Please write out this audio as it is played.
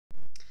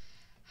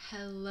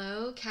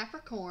Hello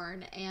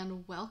Capricorn,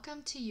 and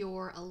welcome to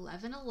your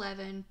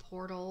 11/11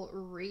 portal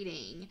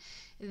reading.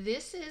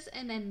 This is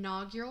an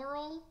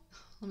inaugural,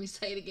 let me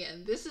say it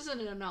again. This is an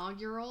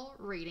inaugural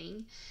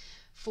reading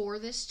for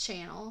this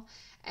channel,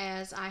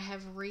 as I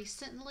have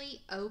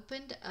recently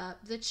opened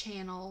up the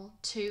channel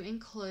to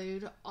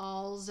include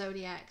all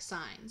zodiac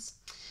signs.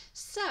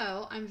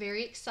 So I'm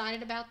very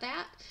excited about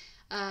that.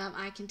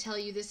 I can tell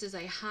you this is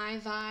a high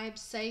vibe,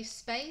 safe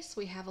space.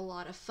 We have a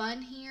lot of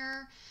fun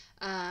here.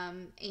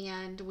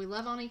 And we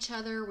love on each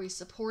other, we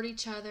support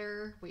each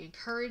other, we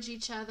encourage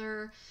each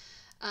other,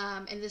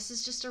 and this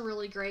is just a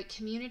really great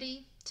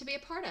community to be a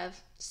part of.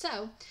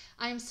 So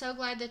I am so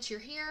glad that you're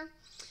here.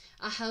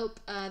 I hope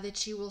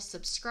that you will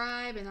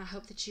subscribe, and I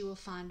hope that you will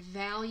find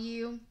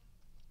value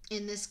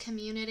in this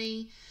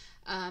community.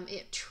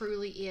 It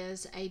truly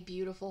is a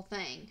beautiful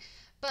thing.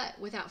 But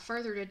without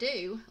further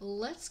ado,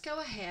 let's go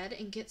ahead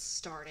and get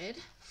started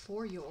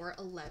for your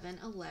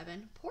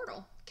 11/11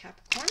 portal,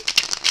 Capricorn.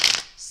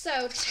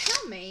 So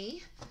tell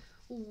me,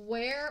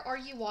 where are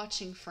you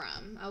watching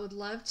from? I would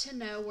love to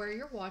know where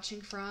you're watching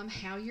from,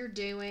 how you're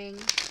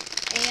doing,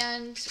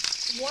 and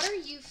what are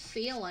you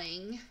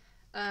feeling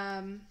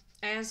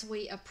as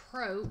we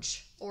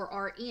approach or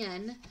are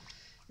in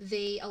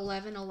the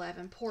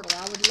 11/11 portal.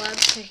 I would love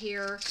to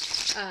hear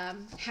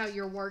how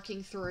you're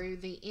working through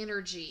the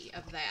energy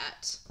of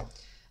that.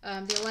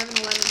 The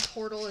 11/11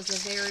 portal is a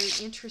very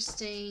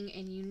interesting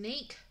and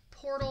unique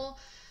portal.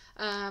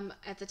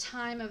 At the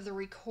time of the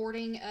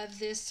recording of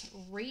this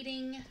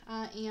reading,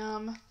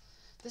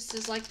 this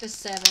is like the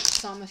 7th,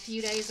 so I'm a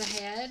few days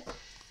ahead.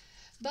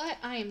 But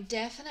I am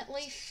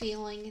definitely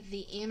feeling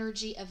the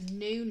energy of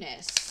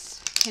newness.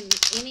 Can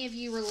any of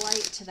you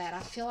relate to that?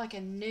 I feel like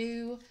a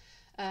new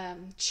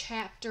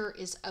chapter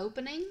is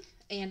opening,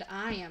 and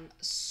I am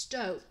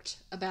stoked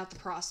about the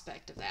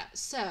prospect of that.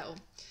 So,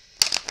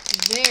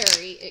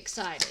 very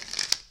excited.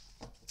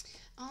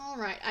 All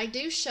right, I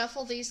do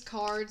shuffle these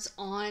cards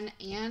on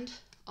and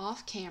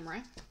off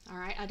camera. All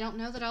right, I don't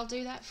know that I'll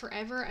do that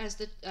forever as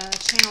the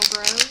channel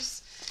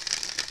grows,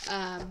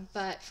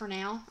 but for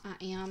now, I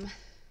am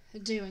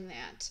doing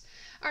that.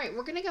 All right,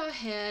 we're going to go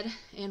ahead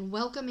and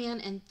welcome in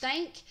and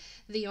thank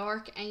the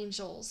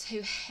archangels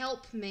who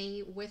help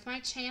me with my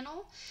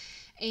channel,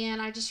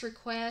 and I just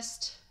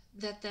request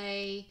that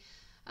they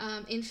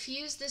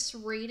infuse this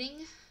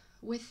reading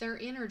with their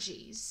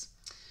energies.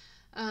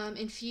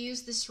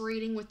 Infuse this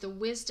reading with the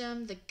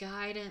wisdom, the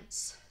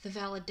guidance, the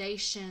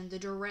validation, the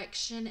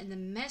direction, and the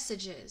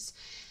messages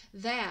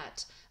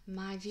that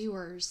my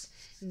viewers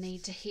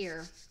need to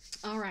hear.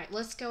 All right,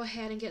 let's go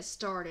ahead and get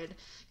started.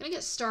 I'm going to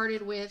get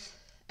started with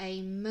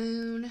a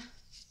moon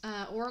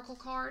oracle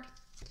card.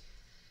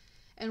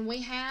 And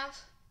we have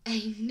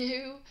a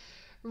new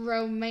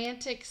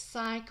romantic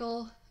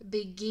cycle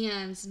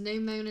begins.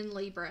 New moon in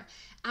Libra.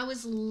 I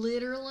was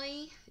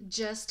literally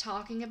just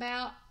talking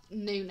about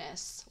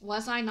newness,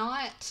 was I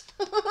not?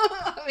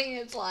 I mean,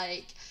 it's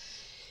like,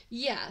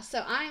 yeah, so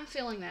I am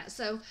feeling that.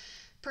 So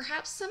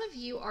perhaps some of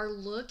you are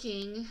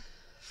looking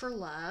for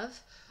love,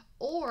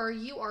 or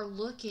you are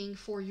looking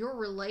for your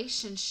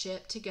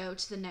relationship to go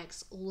to the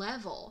next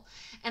level.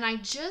 And I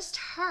just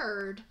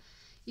heard,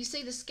 you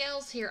see the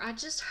scales here, I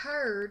just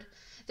heard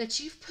that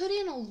you've put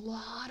in a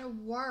lot of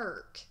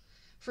work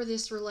for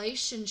this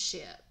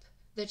relationship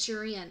that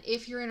you're in.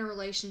 If you're in a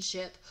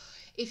relationship,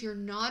 if you're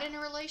not in a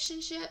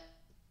relationship,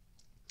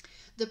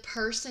 the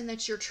person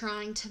that you're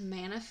trying to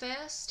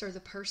manifest or the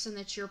person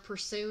that you're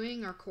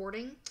pursuing or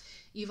courting,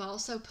 you've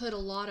also put a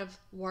lot of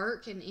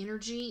work and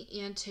energy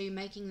into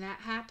making that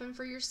happen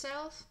for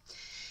yourself.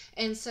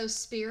 And so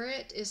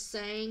Spirit is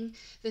saying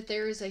that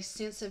there is a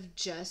sense of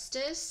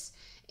justice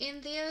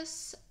in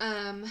this,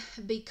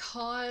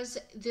 because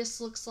this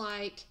looks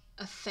like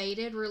a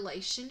fated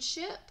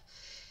relationship,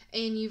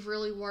 and you've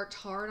really worked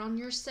hard on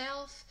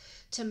yourself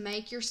to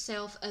make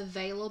yourself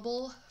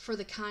available for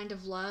the kind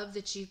of love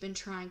that you've been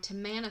trying to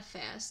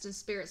manifest. And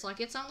Spirit's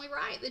like, it's only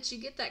right that you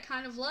get that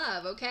kind of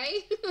love,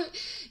 okay?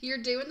 You're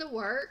doing the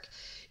work.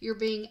 You're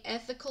being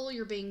ethical.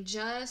 You're being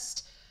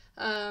just.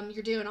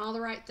 You're doing all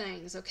the right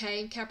things,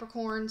 okay,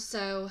 Capricorn?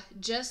 So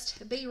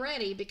just be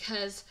ready,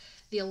 because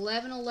the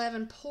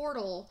 11/11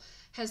 portal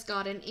has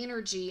got an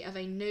energy of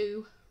a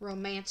new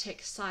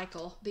romantic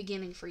cycle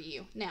beginning for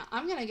you. Now,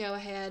 I'm going to go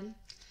ahead,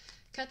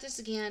 cut this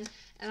again,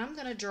 and I'm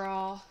going to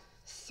draw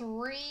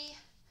 3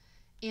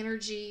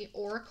 energy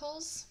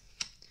oracles.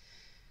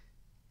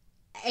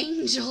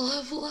 Angel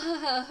of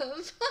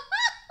Love.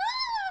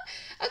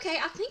 Okay,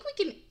 I think we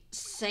can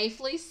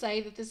safely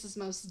say that this is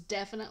most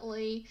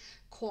definitely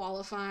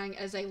qualifying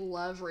as a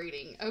love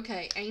reading.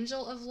 Okay,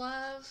 Angel of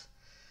Love.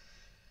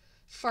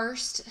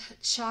 First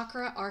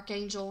chakra,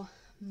 Archangel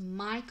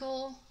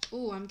Michael.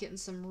 Ooh, I'm getting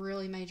some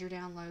really major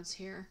downloads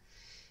here.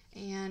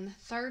 And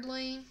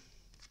thirdly,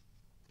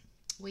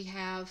 we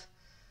have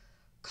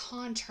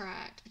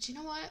contract. But you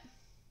know what?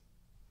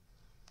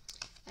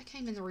 that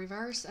came in the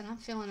reverse, and I'm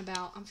feeling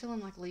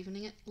like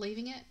leaving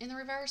it in the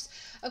reverse.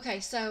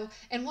 Okay, so,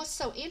 and what's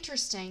so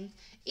interesting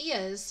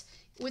is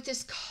with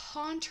this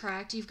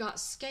contract, you've got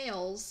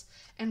scales,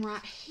 and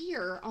right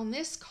here on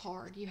this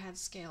card, you had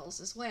scales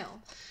as well.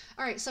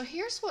 All right, so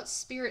here's what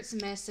Spirit's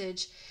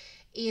message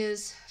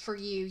is for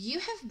you. You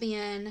have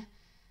been,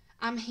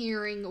 I'm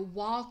hearing,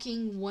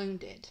 walking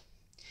wounded.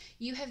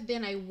 You have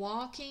been a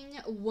walking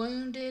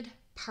wounded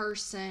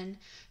person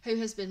who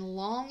has been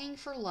longing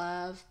for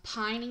love,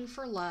 pining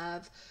for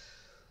love,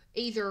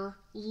 either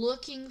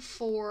looking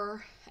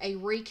for a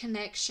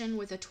reconnection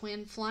with a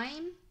twin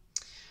flame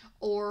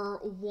or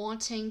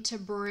wanting to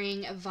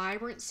bring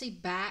vibrancy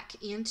back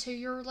into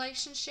your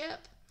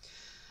relationship,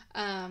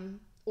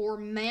 or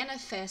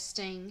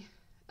manifesting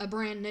a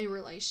brand new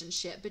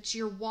relationship. But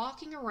you've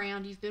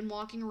been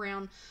walking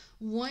around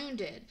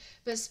wounded.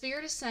 But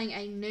Spirit is saying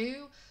a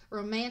new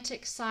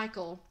romantic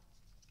cycle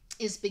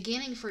is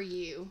beginning for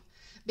you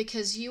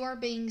because you are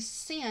being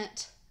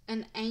sent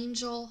an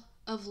angel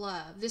of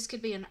love. This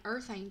could be an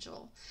earth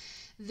angel.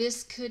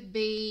 This could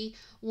be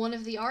one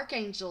of the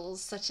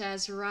archangels, such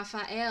as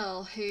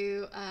Raphael,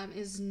 who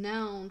is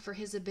known for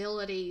his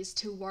abilities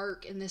to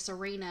work in this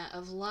arena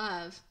of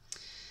love.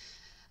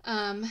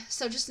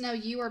 So just know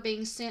you are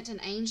being sent an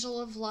angel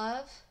of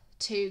love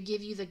to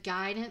give you the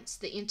guidance,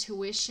 the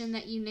intuition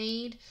that you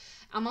need.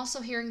 I'm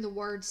also hearing the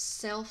word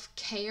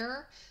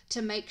self-care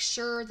to make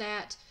sure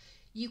that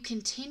you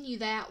continue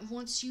that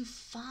once you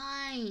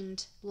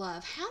find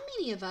love. How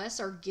many of us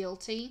are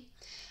guilty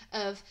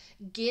of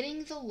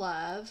getting the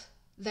love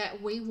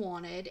that we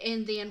wanted,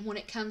 and then when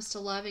it comes to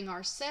loving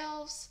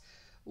ourselves,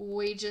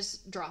 we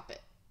just drop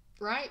it,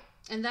 right?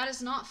 And that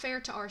is not fair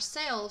to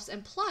ourselves.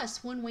 And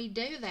plus, when we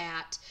do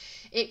that,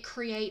 it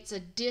creates a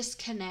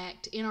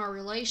disconnect in our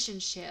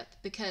relationship,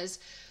 because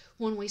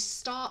when we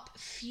stop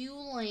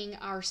fueling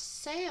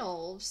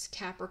ourselves,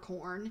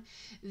 Capricorn,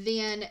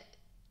 then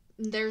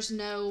there's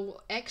no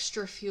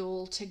extra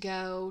fuel to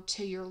go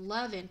to your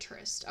love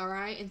interest, all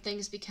right? And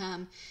things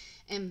become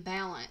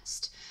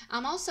imbalanced.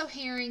 I'm also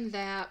hearing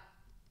that,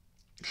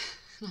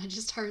 I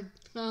just heard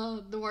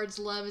the words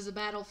love is a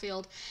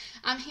battlefield.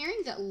 I'm hearing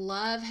that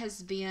love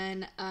has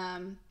been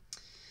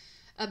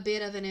a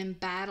bit of an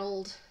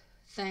embattled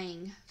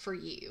thing for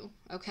you,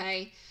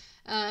 okay?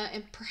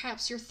 And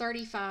perhaps you're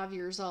 35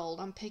 years old.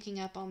 I'm picking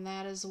up on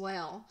that as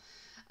well.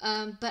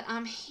 But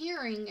I'm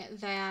hearing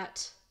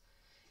that,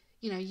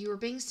 you were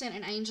being sent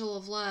an angel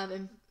of love,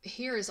 and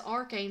here is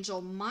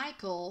Archangel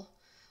Michael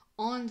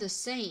on the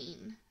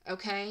scene,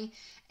 okay?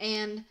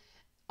 And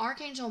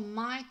Archangel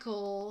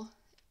Michael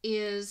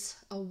is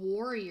a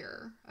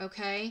warrior,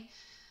 okay?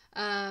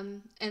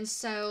 And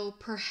so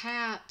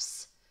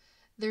perhaps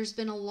there's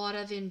been a lot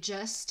of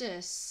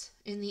injustice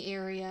in the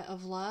area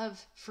of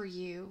love for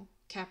you,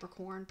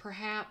 Capricorn.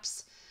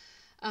 Perhaps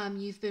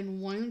you've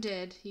been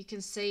wounded. You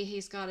can see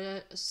he's got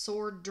a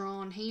sword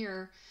drawn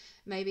here.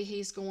 Maybe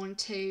he's going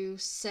to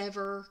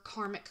sever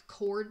karmic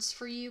cords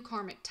for you,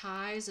 karmic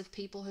ties of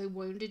people who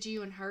wounded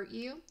you and hurt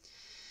you.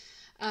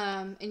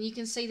 And you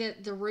can see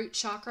that the root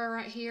chakra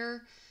right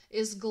here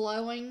is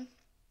glowing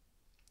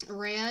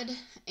red.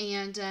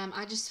 And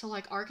I just feel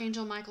like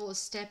Archangel Michael is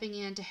stepping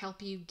in to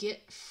help you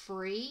get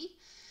free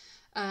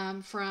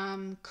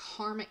from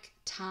karmic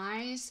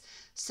ties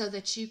so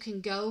that you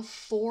can go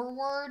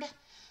forward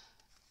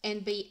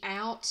and be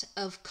out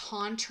of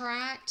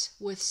contract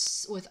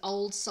with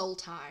old soul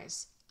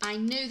ties. I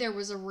knew there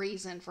was a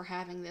reason for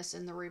having this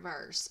in the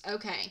reverse.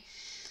 Okay,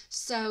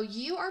 so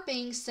you are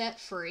being set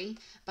free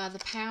by the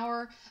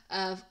power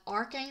of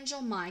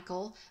Archangel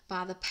Michael,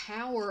 by the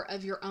power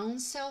of your own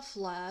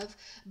self-love,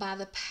 by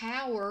the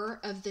power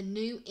of the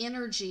new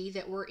energy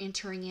that we're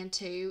entering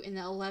into in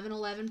the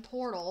 1111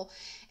 portal,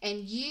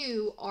 and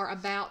you are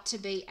about to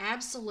be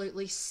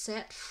absolutely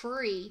set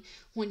free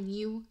when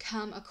you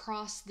come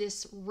across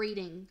this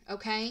reading,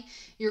 okay?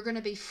 You're going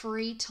to be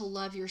free to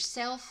love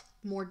yourself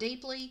more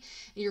deeply.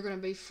 You're going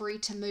to be free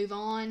to move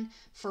on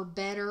for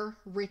better,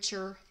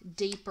 richer,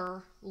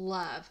 deeper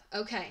love.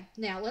 Okay,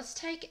 now let's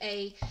take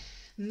a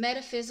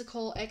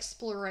metaphysical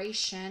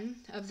exploration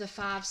of the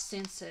five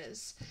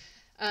senses.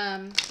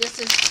 This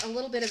is a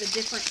little bit of a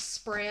different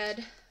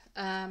spread.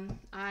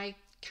 I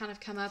kind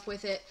of come up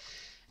with it.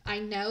 I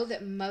know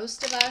that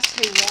most of us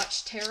who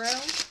watch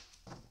tarot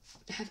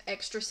have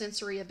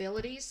extrasensory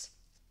abilities.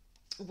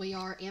 We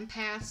are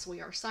empaths,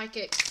 we are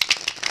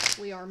psychics,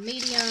 we are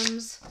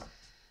mediums,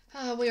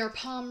 we are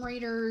palm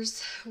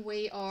readers,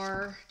 we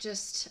are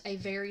just a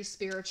very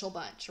spiritual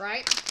bunch,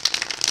 right?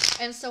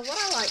 And so what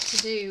I like to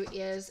do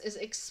is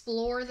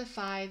explore the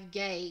five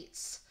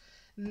gates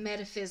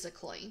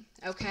metaphysically,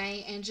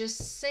 okay? And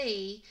just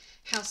see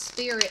how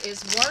Spirit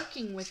is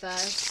working with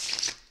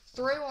us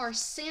through our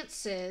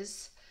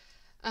senses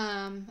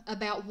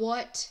about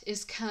what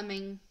is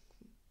coming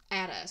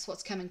at us,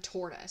 what's coming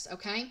toward us,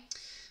 okay?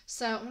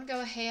 So I'm going to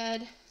go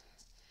ahead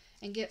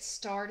and get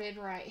started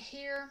right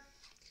here.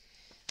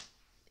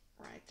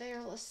 Right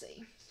there, let's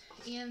see.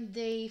 In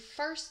the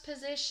first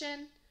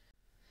position,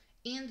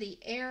 in the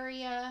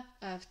area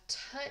of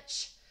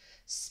touch,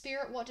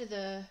 Spirit, what do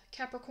the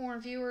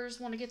Capricorn viewers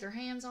want to get their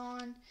hands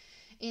on?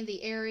 In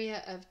the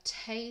area of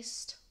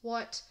taste,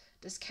 what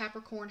does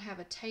Capricorn have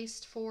a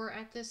taste for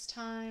at this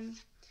time?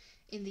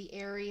 In the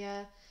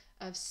area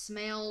of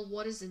smell,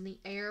 what is in the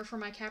air for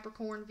my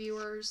Capricorn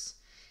viewers?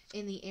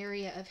 In the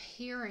area of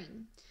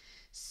hearing,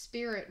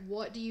 Spirit,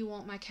 what do you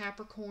want my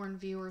Capricorn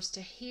viewers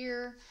to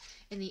hear?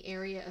 In the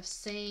area of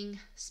seeing,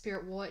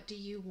 Spirit, what do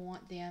you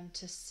want them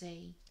to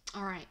see?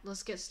 All right,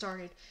 let's get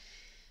started.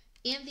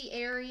 In the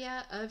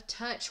area of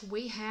touch,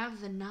 we have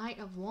the Knight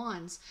of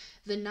Wands.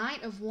 The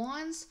Knight of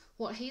Wands,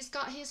 what he's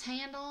got his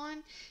hand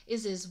on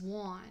is his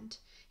wand,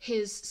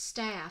 his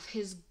staff,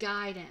 his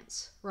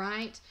guidance,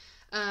 right?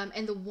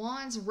 And the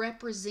wands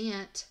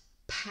represent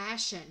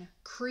passion,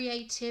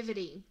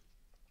 creativity.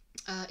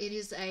 It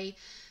is a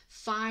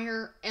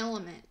fire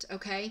element,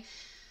 okay?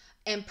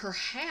 And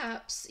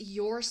perhaps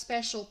your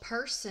special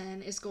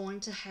person is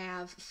going to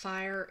have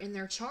fire in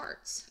their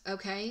charts,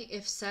 okay?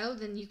 If so,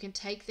 then you can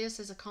take this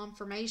as a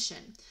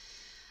confirmation.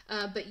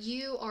 But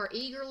you are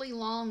eagerly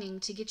longing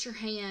to get your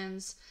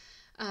hands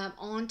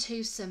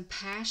onto some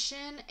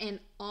passion and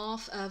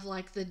off of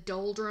like the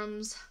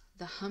doldrums,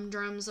 the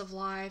humdrums of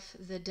life,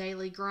 the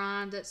daily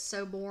grind that's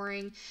so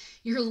boring.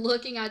 You're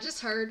looking, I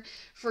just heard,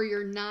 for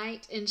your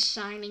knight in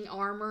shining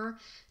armor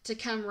to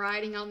come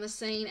riding on the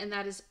scene, and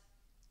that is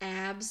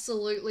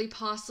absolutely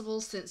possible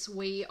since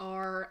you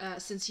are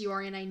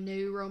in a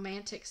new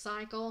romantic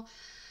cycle.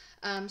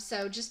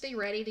 So just be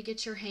ready to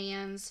get your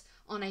hands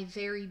on a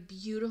very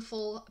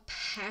beautiful,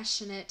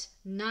 passionate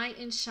knight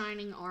in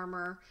shining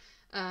armor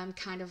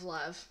kind of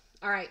love.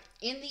 All right,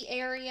 in the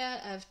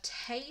area of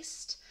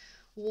taste,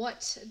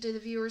 what do the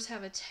viewers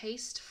have a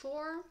taste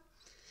for?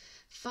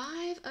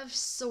 Five of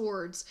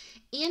Swords.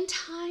 In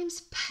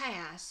times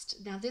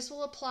past, now this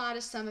will apply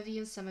to some of you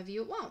and some of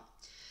you it won't.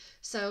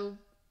 So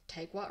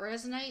take what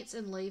resonates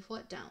and leave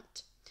what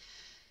don't.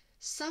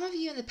 Some of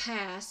you in the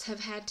past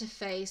have had to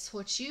face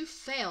what you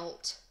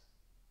felt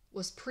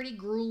was pretty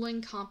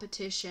grueling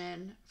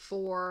competition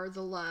for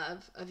the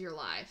love of your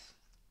life.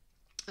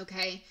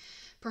 Okay?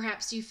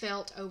 Perhaps you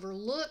felt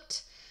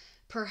overlooked.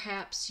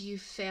 Perhaps you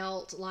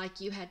felt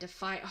like you had to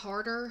fight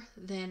harder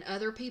than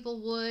other people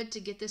would to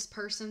get this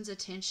person's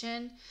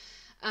attention.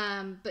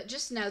 But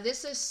just know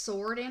this is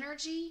sword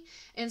energy,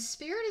 and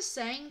Spirit is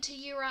saying to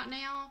you right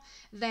now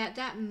that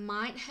that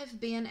might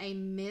have been a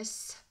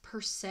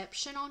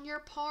misperception on your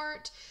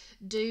part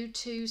due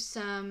to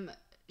some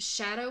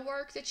shadow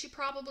work that you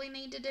probably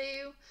need to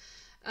do.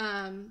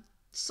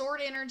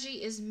 Sword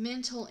energy is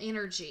mental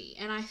energy,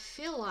 and I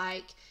feel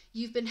like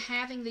you've been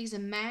having these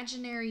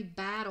imaginary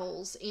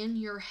battles in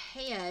your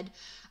head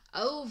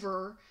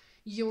over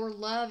your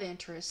love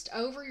interest,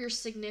 over your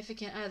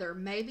significant other.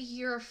 Maybe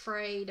you're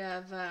afraid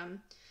of,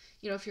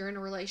 if you're in a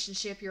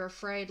relationship, you're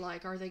afraid,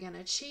 like, are they going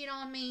to cheat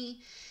on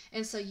me?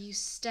 And so you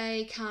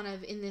stay kind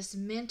of in this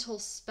mental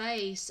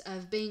space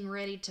of being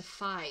ready to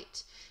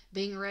fight,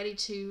 being ready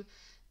to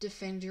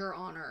defend your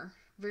honor.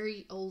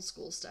 Very old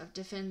school stuff,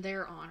 defend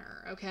their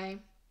honor, okay?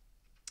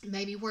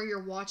 Maybe where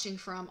you're watching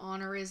from,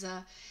 honor is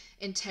a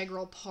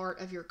integral part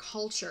of your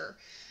culture.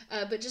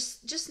 But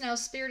just know,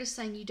 Spirit is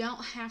saying you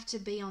don't have to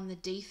be on the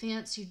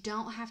defense. You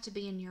don't have to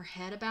be in your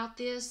head about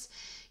this.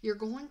 You're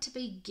going to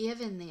be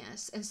given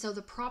this. And so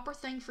the proper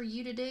thing for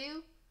you to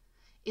do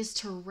is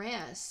to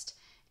rest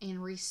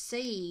and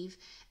receive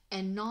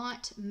and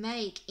not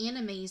make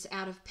enemies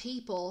out of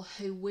people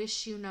who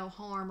wish you no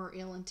harm or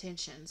ill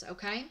intentions,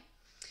 okay?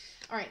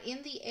 All right,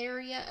 in the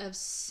area of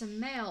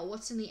smell,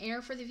 what's in the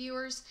air for the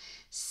viewers?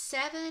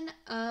 Seven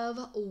of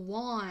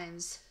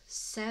Wands.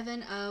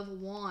 Seven of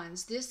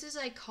Wands. This is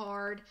a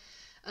card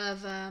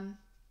of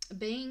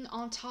being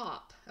on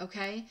top,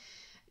 okay?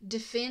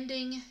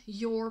 Defending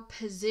your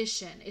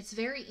position. It's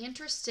very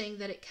interesting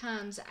that it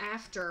comes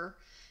after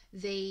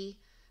the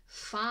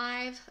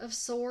Five of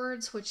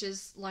Swords, which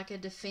is like a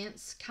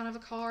defense kind of a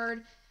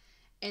card.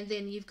 And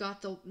then you've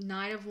got the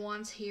Knight of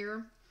Wands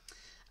here.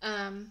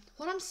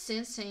 What I'm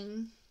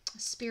sensing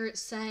Spirit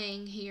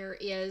saying here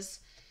is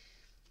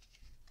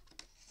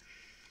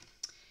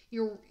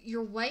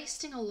you're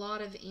wasting a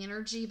lot of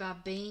energy by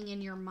being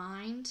in your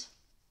mind,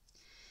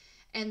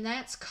 and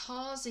that's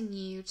causing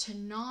you to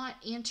not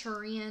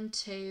enter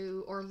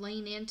into or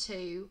lean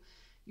into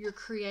your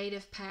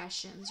creative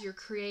passions, your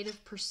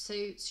creative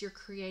pursuits, your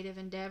creative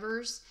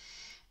endeavors.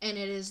 And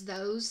it is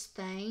those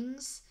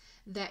things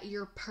that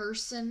your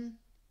person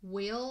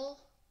will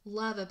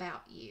love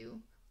about you,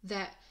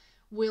 that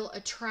will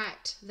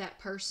attract that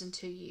person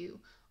to you.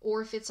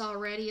 Or if it's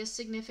already a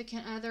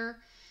significant other,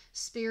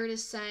 Spirit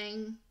is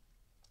saying,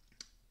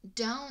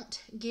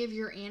 don't give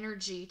your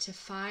energy to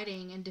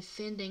fighting and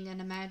defending an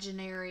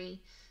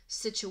imaginary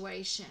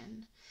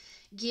situation.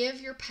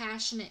 Give your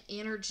passionate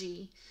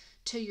energy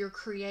to your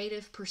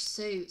creative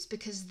pursuits,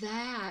 because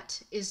that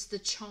is the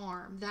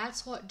charm.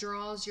 That's what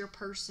draws your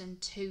person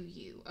to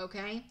you,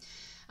 okay?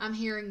 I'm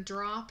hearing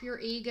drop your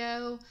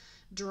ego,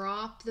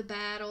 drop the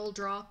battle,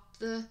 drop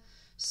the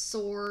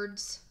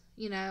swords,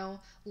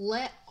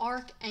 let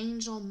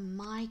Archangel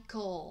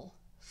Michael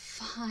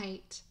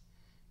fight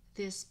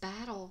this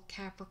battle,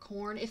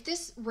 Capricorn. If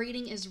this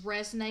reading is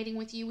resonating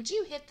with you, would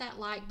you hit that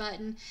like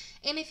button?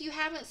 And if you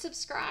haven't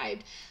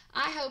subscribed,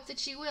 I hope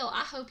that you will.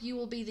 I hope you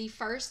will be the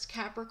first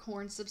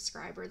Capricorn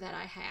subscriber that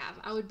I have.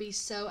 I would be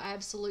so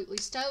absolutely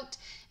stoked.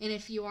 And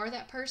if you are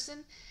that person,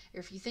 or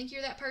if you think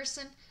you're that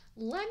person,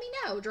 let me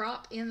know.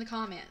 Drop in the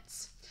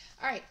comments.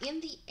 All right,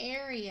 in the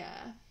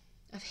area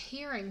of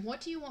hearing,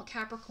 what do you want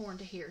Capricorn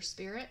to hear,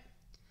 Spirit?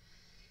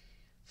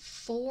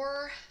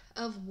 Four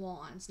of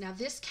Wands. Now,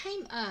 this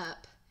came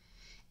up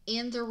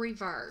in the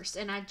reverse,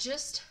 and I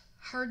just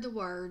heard the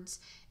words,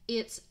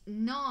 it's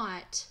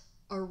not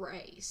a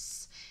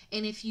race.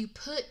 And if you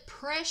put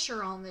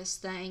pressure on this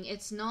thing,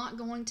 it's not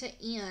going to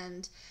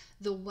end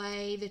the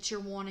way that you're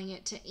wanting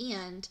it to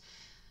end,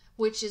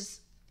 which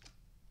is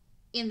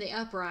in the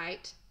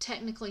upright,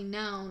 technically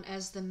known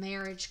as the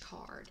marriage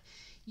card.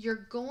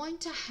 You're going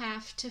to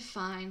have to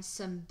find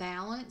some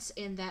balance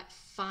in that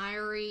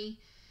fiery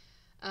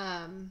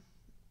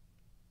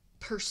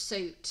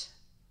pursuit,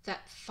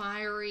 that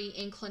fiery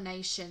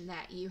inclination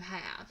that you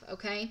have,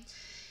 okay?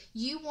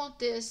 You want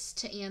this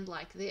to end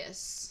like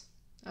this,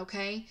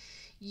 okay?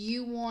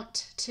 You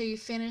want to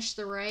finish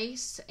the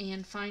race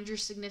and find your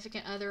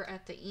significant other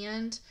at the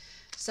end.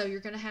 So you're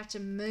going to have to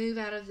move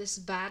out of this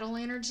battle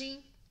energy,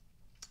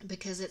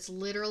 because it's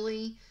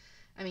literally,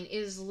 I mean, it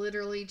is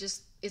literally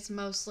just, it's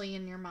mostly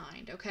in your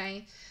mind,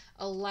 okay?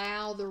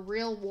 Allow the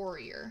real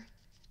warrior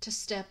to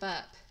step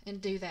up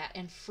and do that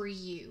and free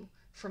you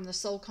from the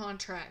soul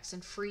contracts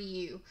and free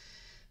you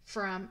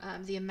from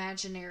the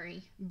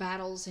imaginary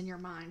battles in your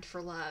mind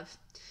for love.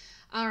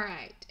 All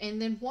right,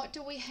 and then what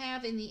do we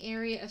have in the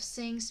area of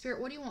seeing,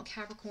 Spirit? What do you want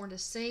Capricorn to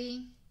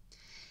see?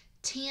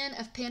 10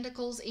 of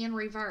Pentacles in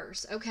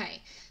reverse.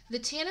 Okay, the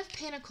 10 of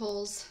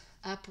Pentacles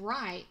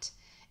upright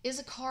is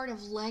a card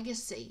of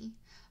legacy.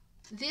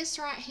 This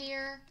right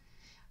here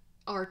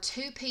are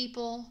two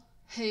people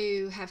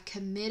who have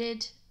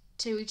committed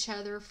to each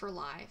other for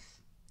life.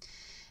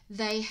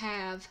 They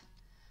have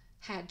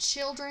had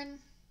children.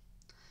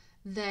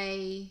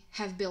 They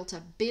have built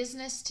a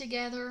business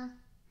together,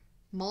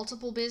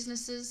 multiple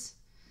businesses,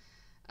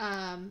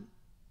 and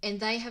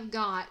they have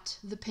got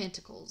the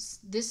Pentacles.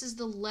 This is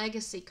the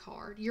legacy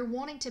card. You're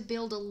wanting to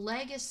build a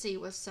legacy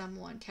with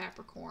someone,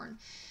 Capricorn.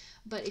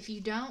 But if you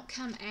don't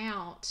come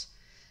out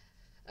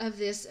of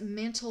this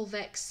mental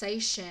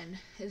vexation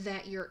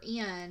that you're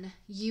in,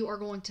 you are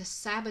going to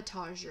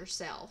sabotage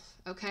yourself,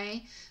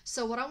 okay?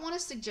 So what I want to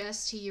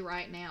suggest to you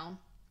right now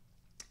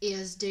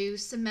is do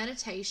some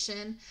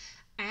meditation.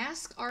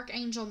 Ask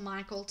Archangel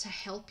Michael to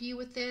help you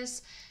with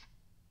this.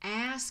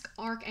 Ask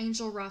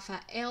Archangel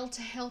Raphael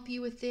to help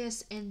you with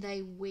this, and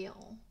they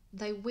will.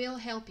 They will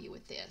help you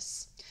with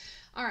this.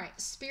 All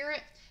right,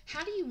 Spirit,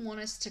 how do you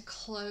want us to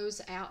close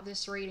out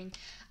this reading?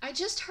 I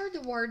just heard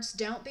the words,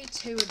 don't be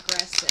too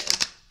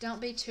aggressive. Don't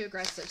be too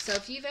aggressive. So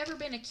if you've ever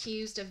been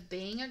accused of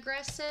being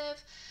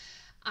aggressive,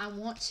 I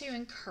want to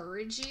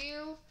encourage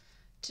you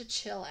to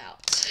chill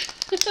out.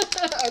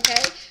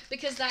 Okay?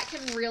 Because that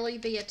can really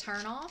be a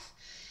turnoff.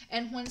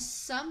 And when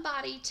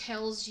somebody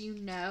tells you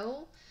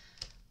no,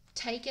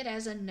 take it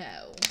as a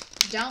no.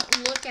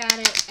 Don't look at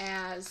it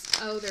as,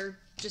 oh, they're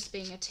just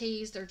being a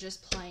tease, they're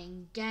just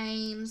playing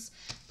games.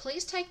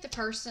 Please take the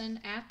person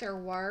at their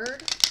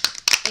word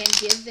and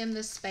give them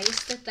the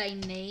space that they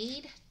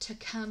need to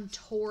come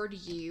toward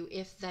you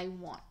if they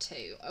want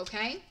to,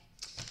 okay?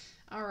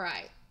 All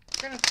right,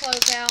 we're going to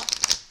close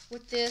out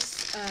with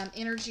this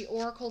energy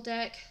oracle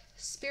deck.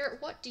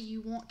 Spirit, what do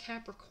you want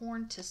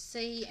Capricorn to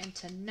see and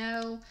to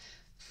know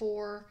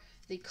for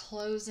the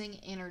closing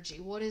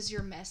energy? What is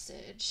your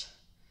message?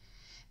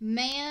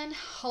 Man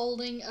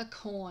holding a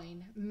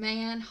coin.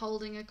 Man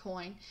holding a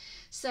coin.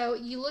 So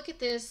you look at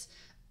this.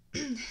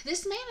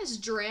 This man is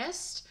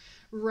dressed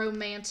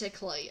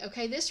romantically.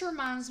 Okay, this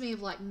reminds me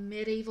of like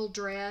medieval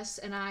dress,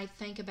 and I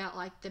think about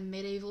like the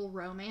medieval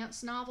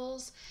romance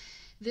novels.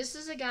 This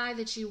is a guy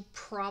that you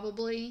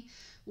probably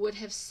would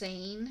have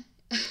seen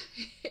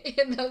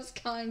in those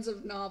kinds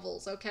of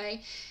novels,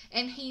 okay?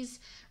 And he's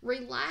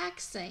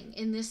relaxing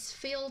in this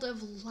field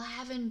of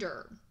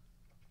lavender.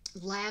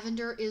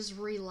 Lavender is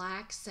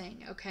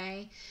relaxing,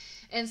 okay?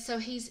 And so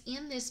he's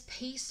in this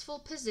peaceful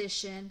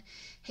position.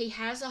 He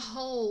has a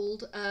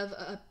hold of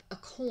a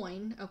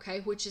coin, okay,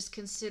 which is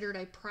considered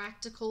a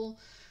practical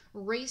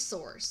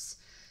resource.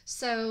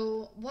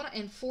 So, what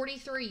in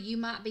 43, you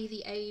might be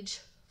the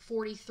age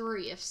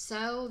 43. If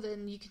so,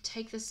 then you can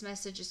take this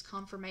message as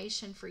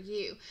confirmation for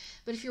you.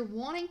 But if you're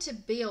wanting to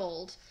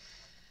build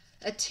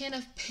a 10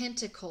 of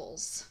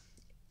Pentacles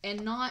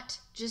and not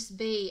just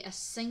be a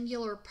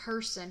singular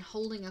person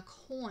holding a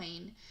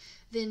coin,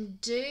 then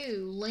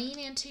do lean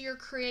into your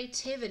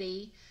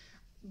creativity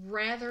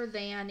rather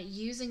than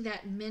using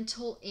that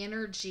mental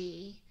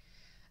energy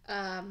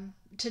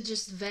to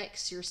just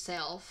vex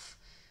yourself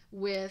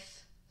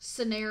with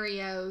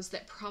scenarios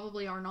that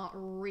probably are not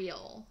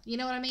real. You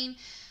know what I mean?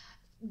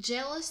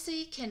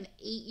 Jealousy can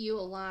eat you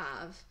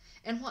alive.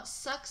 And what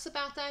sucks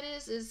about that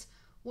is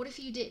What if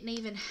you didn't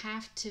even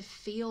have to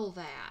feel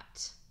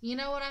that? You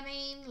know what I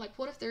mean? Like,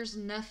 what if there's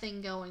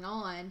nothing going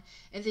on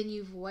and then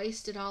you've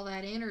wasted all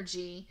that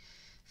energy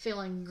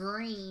feeling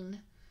green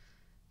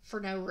for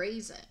no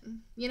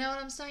reason? You know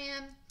what I'm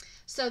saying?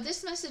 So,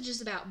 this message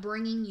is about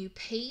bringing you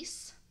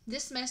peace.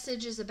 This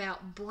message is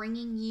about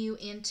bringing you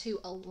into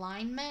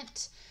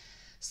alignment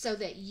so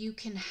that you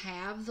can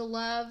have the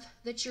love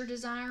that you're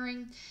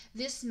desiring.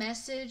 This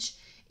message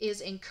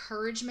is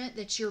encouragement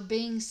that you're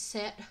being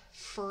set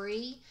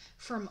free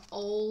from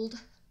old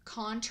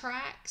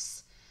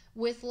contracts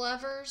with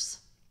lovers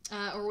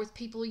or with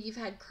people you've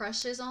had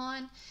crushes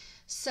on,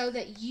 so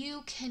that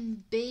you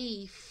can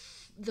be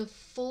the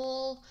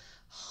full,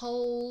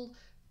 whole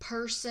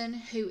person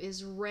who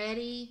is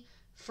ready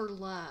for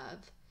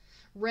love,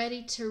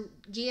 ready to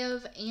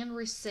give and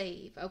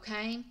receive,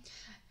 okay?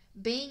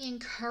 Being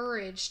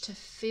encouraged to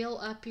fill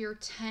up your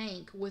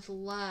tank with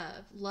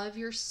love. Love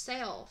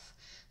yourself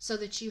so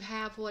that you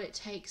have what it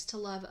takes to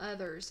love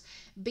others.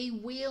 Be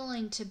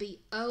willing to be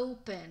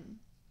open,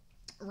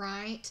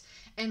 right?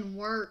 And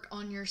work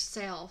on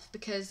yourself,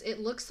 because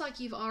it looks like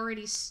you've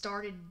already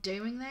started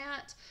doing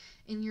that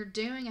and you're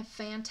doing a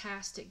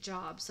fantastic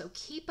job. So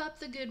keep up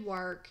the good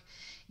work.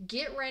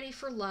 Get ready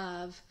for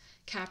love,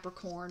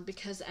 Capricorn,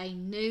 because a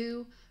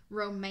new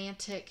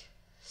romantic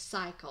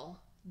cycle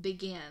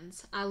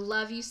begins. I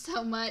love you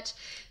so much.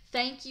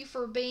 Thank you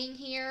for being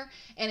here.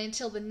 And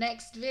until the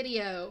next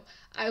video,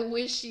 I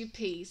wish you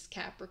peace,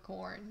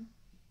 Capricorn.